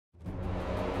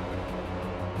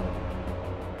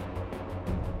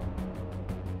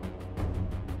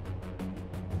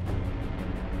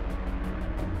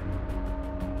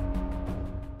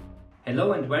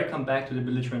Hello and welcome back to the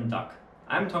Belligerent Duck.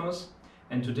 I'm Thomas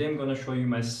and today I'm going to show you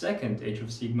my second Age of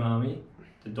Sigmar army,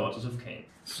 the Daughters of Khaine.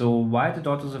 So why the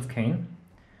Daughters of Khaine?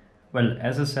 Well,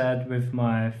 as I said with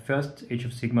my first Age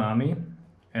of Sigmar army,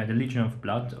 the Legion of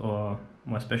Blood, or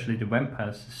more especially the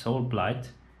Vampires, the Soul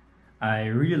Blight, I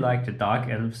really liked the Dark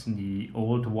Elves in the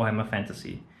old Warhammer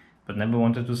Fantasy, but never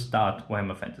wanted to start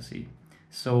Warhammer Fantasy.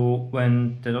 So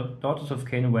when the Daughters of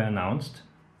Khaine were announced,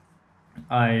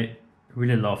 I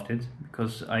really loved it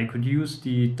because I could use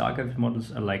the Dark Elf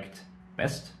models I liked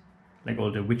best, like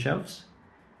all the Witch Elves,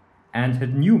 and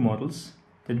had new models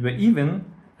that were even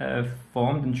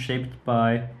formed and shaped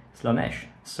by Slaanesh,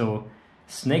 so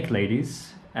Snake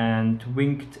Ladies and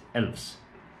Winged Elves.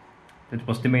 That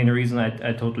was the main reason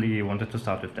I totally wanted to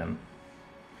start with them.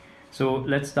 So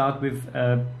let's start with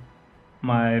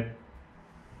my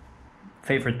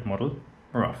favorite model,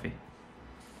 Morathi.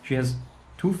 She has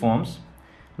two forms.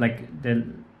 Like the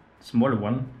smaller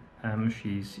one,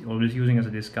 she's always using as a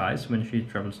disguise when she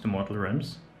travels to mortal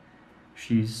realms.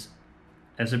 She's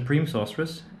a supreme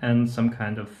sorceress and some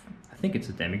kind of, I think it's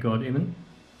a demigod even.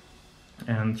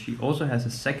 And she also has a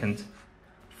second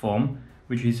form,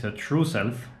 which is her true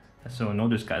self, so no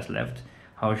disguise left,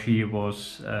 how she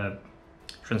was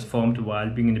transformed while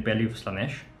being in the belly of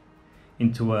Slaanesh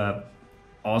into a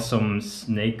awesome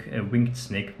snake, a winged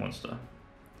snake monster.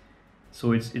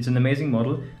 So it's an amazing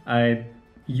model. I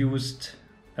used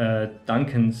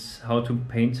Duncan's how to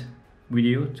paint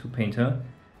video to paint her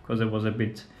because I was a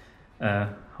bit,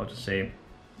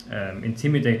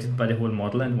 intimidated by the whole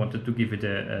model and wanted to give it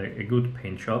a good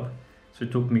paint job. So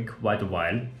it took me quite a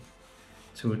while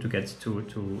to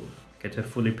get her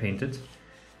fully painted.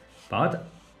 But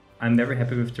I'm very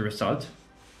happy with the result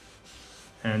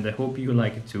and I hope you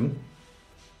like it too.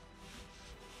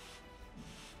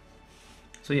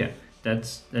 So yeah.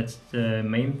 That's the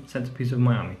main centerpiece of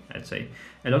my army, I'd say.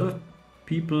 A lot of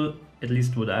people, at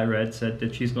least what I read, said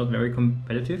that she's not very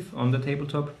competitive on the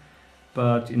tabletop,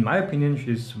 but in my opinion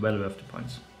she's well worth the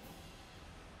points.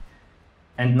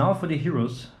 And now for the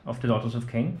heroes of the Daughters of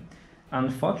Khaine.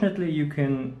 Unfortunately you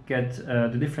can get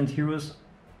the different heroes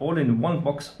all in one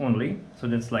box only, so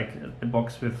that's like a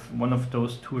box with one of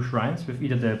those two shrines, with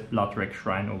either the Bloodwreck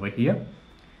shrine over here,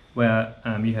 where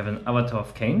you have an Avatar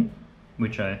of Khaine,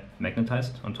 which I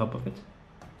magnetized on top of it.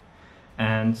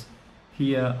 And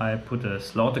here I put a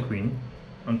Slaughter Queen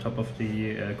on top of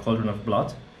the Cauldron of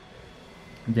Blood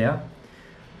there.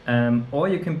 Or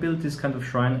you can build this kind of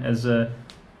shrine as a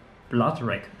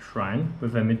Bloodwreck shrine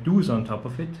with a Medusa on top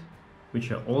of it,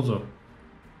 which I also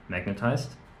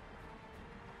magnetized,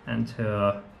 and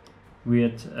her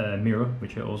weird mirror,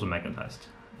 which I also magnetized,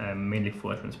 mainly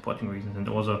for transporting reasons, and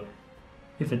also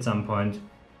if at some point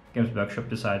Games Workshop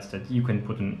decides that you can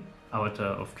put an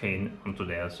Avatar of Khaine onto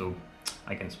there, so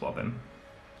I can swap him.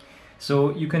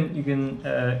 So you can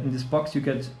in this box you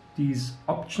get these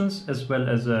options as well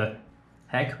as a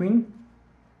Hag Queen.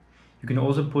 You can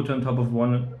also put on top of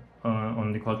one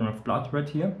on the Cauldron of Blood right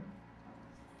here.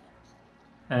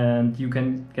 And you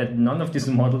can get none of these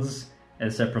models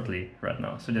separately right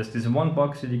now. So there's this one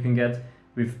box that you can get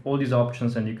with all these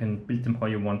options and you can build them how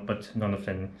you want, but none of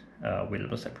them are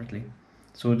available separately.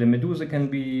 So the Medusa can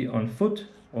be on foot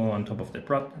or on top of the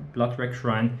Bloodwreck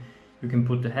shrine. You can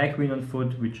put the Hag Queen on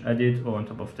foot, which I did, or on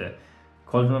top of the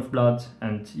Cauldron of Blood,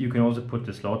 and you can also put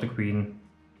the Slaughter Queen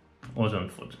also on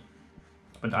foot.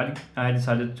 But I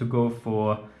decided to go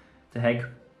for the Hag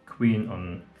Queen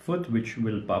on foot, which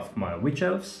will buff my Witch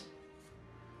Elves.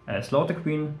 Slaughter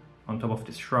Queen on top of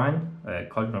this shrine,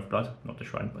 Cauldron of Blood, not a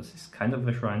shrine, but it's kind of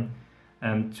a shrine,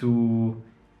 to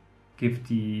give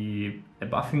a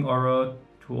buffing aura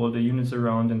to all the units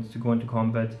around and to go into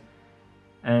combat.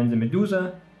 And the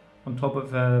Medusa on top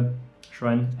of a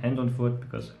shrine and on foot,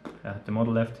 because I had the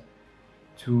model left,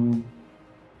 to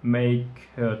make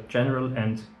her general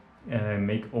and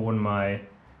make all my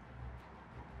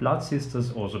Blood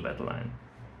Sisters also battle line.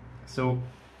 So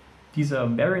these are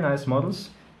very nice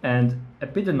models and a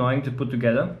bit annoying to put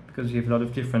together because you have a lot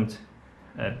of different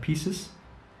pieces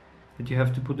that you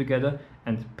have to put together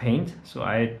and paint. So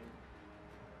I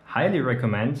highly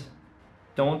recommend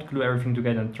don't glue everything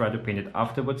together and try to paint it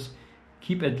afterwards.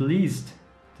 Keep at least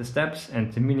the steps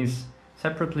and the minis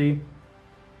separately,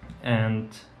 and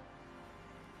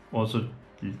also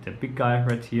the big guy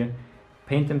right here,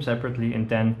 paint them separately, and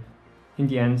then in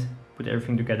the end put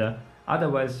everything together,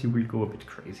 otherwise you will go a bit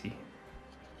crazy.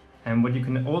 And what you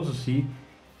can also see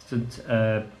is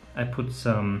that I put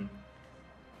some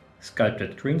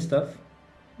sculpted green stuff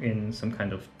in some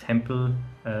kind of temple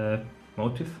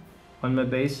motif on my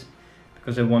base,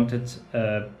 because I wanted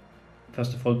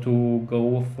first of all to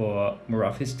go for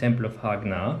Morafi's Temple of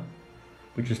Hagnar,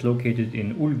 which is located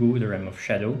in Ulgu, the Realm of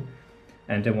Shadow,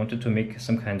 and I wanted to make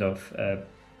some kind of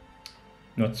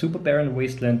not super barren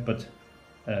wasteland, but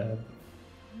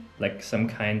like some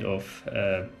kind of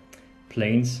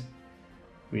plains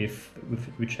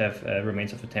which have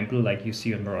remains of a temple, like you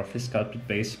see on Morafi's sculpted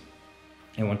base.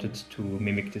 I wanted to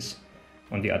mimic this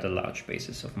on the other large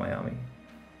bases of my army.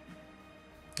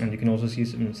 And you can also see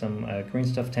some green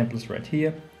stuff temples right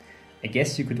here. I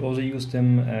guess you could also use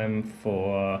them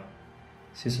for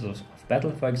Sisters of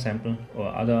Battle, for example, or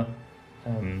other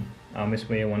armies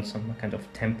where you want some kind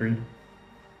of temple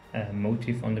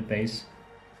motif on the base.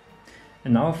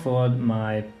 And now for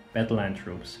my battle line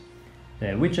troops.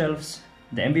 The Witch Elves,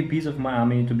 the MVPs of my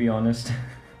army, to be honest,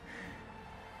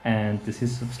 and the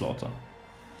Sisters of Slaughter.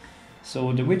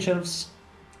 So the Witch Elves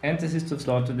and the Sisters of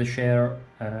Slaughter, they share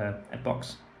a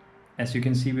box. As you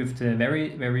can see with the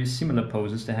very similar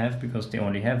poses they have, because they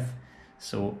only have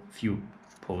so few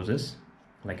poses,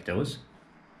 like those.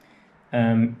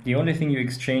 The only thing you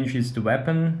exchange is the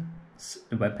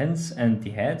weapons and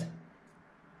the head,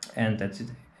 and that's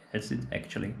it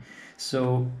actually.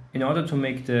 So in order to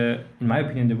make in my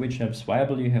opinion, the Witch Elves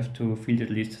viable, you have to field at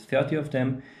least 30 of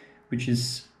them, which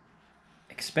is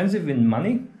expensive in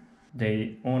money.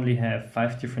 They only have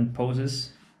 5 different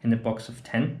poses in a box of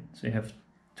 10, so you have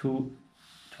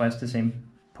twice the same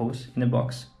pose in a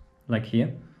box, like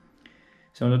here.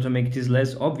 So in order to make this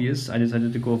less obvious, I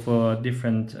decided to go for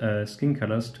different skin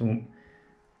colors to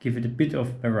give it a bit of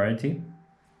variety.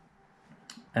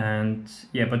 And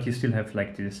yeah, but you still have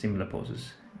like the similar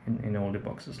poses in all the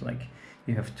boxes. Like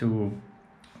you have to,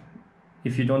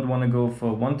 if you don't want to go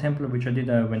for one temple, which I did,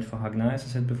 I went for Hagnar, as I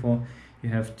said before, you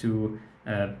have to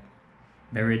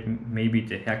vary maybe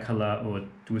the hair color or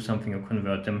do something or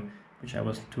convert them, which I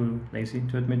was too lazy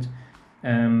to admit.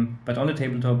 But on the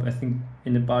tabletop, I think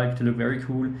in the bulk they look very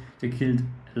cool. They killed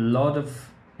a lot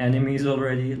of enemies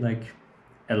already, like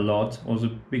a lot, also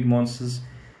big monsters.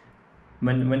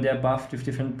 When they're buffed with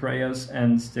different prayers,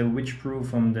 and the witch brew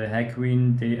from the Hag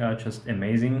Queen, they are just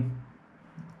amazing.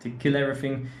 They kill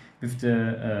everything with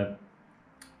the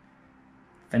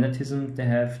fanatism they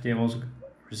have. They're also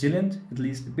resilient, at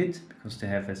least a bit, because they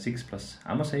have a 6+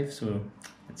 armor save, so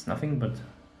it's nothing, but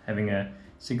having a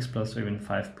 6+ or even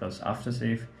 5+ after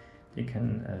save, they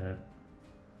can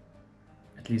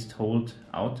at least hold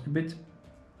out a bit.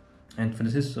 And for the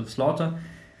Sisters of Slaughter,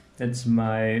 that's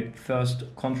my first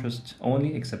contrast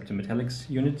only, except the Metallics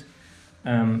unit.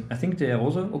 I think they are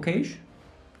also okay-ish,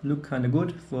 look kind of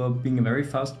good for being a very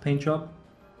fast paint job.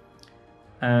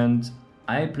 And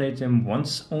I played them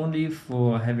once only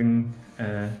for having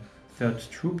a third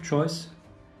troop choice,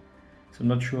 so I'm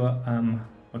not sure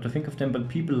what to think of them, but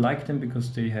people like them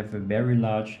because they have a very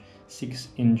large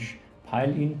 6-inch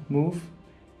pile-in move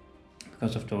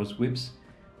because of those whips,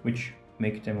 which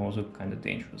make them also kind of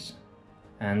dangerous.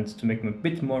 And to make them a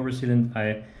bit more resilient,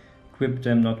 I equipped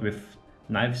them not with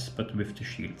knives but with the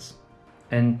shields.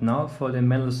 And now for the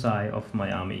Melusai of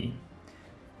my army.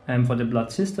 For the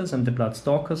Blood Sisters and the Blood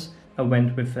Stalkers, I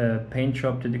went with a paint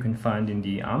job that you can find in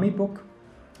the army book,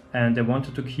 and I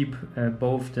wanted to keep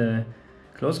both the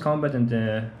close combat and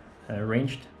the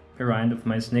ranged variant of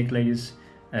my Snake Ladies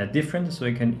different, so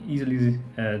I can easily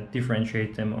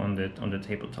differentiate them on the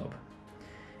tabletop.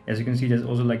 As you can see, there's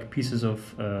also like pieces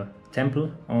of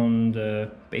temple on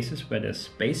the bases where there's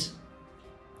space.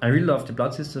 I really love the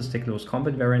Blood Sisters, the close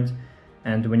combat variant,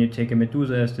 and when you take a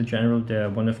Medusa as the general, they're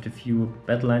one of the few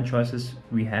battle line choices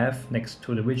we have next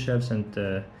to the Witch Elves and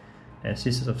the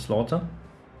Sisters of Slaughter.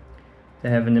 They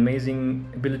have an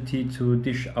amazing ability to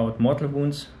dish out mortal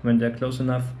wounds when they're close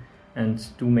enough and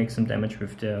do make some damage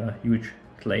with their huge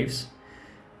glaives.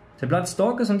 The Blood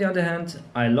Stalkers, on the other hand,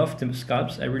 I love the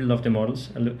sculpts, I really love the models,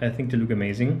 I think they look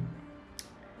amazing.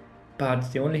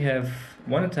 But they only have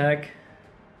one attack,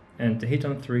 and they hit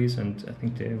on 3s, and I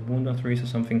think they wound on 3s or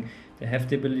something. They have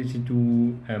the ability to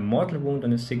do a mortal wound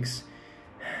on a 6.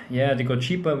 Yeah, they got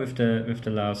cheaper with the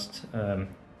last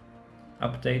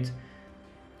update.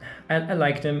 I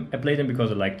like them, I play them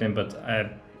because I like them, but I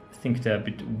think they're a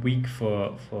bit weak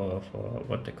for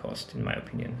what they cost, in my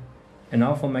opinion. And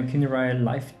now for my Kinnerai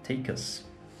Life Takers.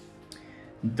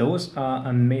 Those are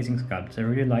amazing sculpts, I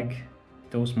really like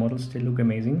those models, they look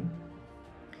amazing.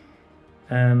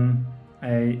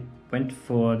 I went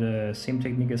for the same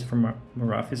technique as from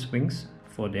Morafi's wings,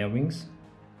 for their wings.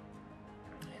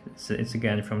 It's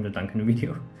again from the Duncan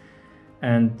video.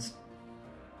 And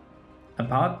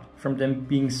apart from them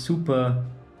being super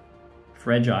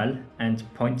fragile and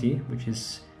pointy, which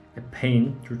is a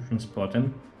pain to transport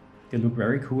them, they look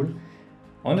very cool.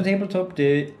 On the tabletop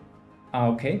they are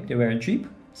okay, they're very cheap.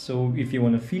 So if you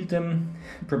want to field them,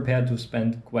 prepare to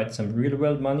spend quite some real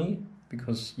world money,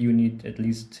 because you need at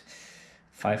least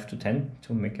 5 to 10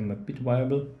 to make them a bit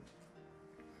viable.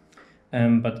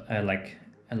 But I like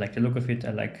the look of it.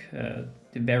 I like the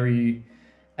very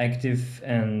active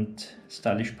and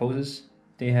stylish poses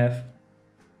they have.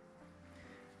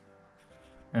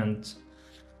 And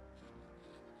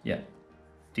yeah,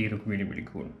 they look really, really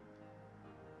cool.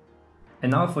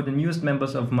 And now for the newest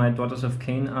members of my Daughters of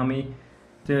Khaine army,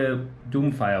 the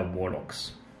Doomfire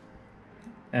Warlocks.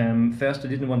 First I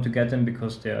didn't want to get them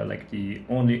because they're like the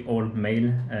only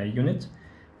all-male unit,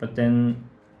 but then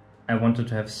I wanted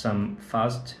to have some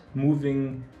fast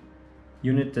moving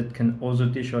unit that can also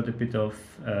dish out a bit of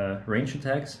range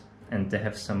attacks, and they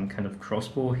have some kind of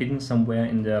crossbow hidden somewhere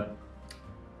in their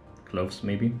clothes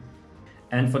maybe.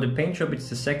 And for the paint job, it's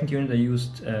the second unit I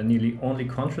used nearly only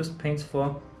contrast paints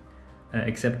for,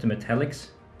 except the metallics,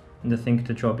 and I think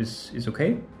the job is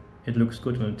okay. It looks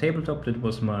good on the tabletop. That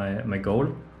was my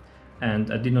goal,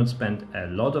 and I did not spend a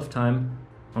lot of time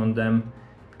on them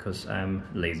because I'm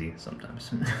lazy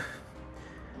sometimes.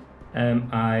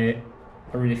 I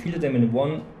already fielded them in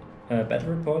one battle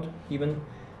report even,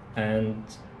 and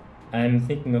I'm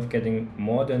thinking of getting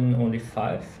more than only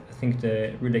 5. I think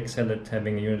they really excel at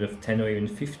having a unit of 10 or even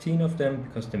 15 of them,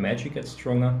 because the magic gets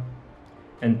stronger,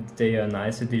 and they are a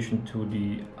nice addition to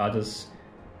the others,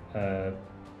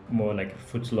 more like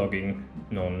foot-logging,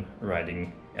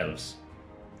 non-riding elves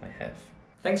I have.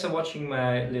 Thanks for watching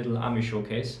my little army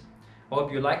showcase. I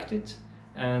hope you liked it,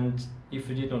 and if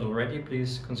you did not already,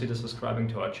 please consider subscribing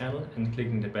to our channel and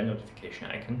clicking the bell notification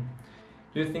icon.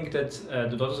 Do you think that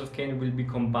the Daughters of Khaine will be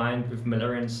combined with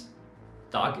Malarian's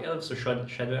Dark Elves or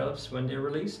Shadow Elves when they're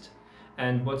released?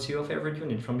 And what's your favorite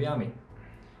unit from the army?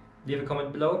 Leave a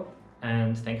comment below,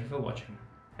 and thank you for watching.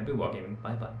 Happy wargaming,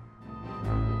 bye bye.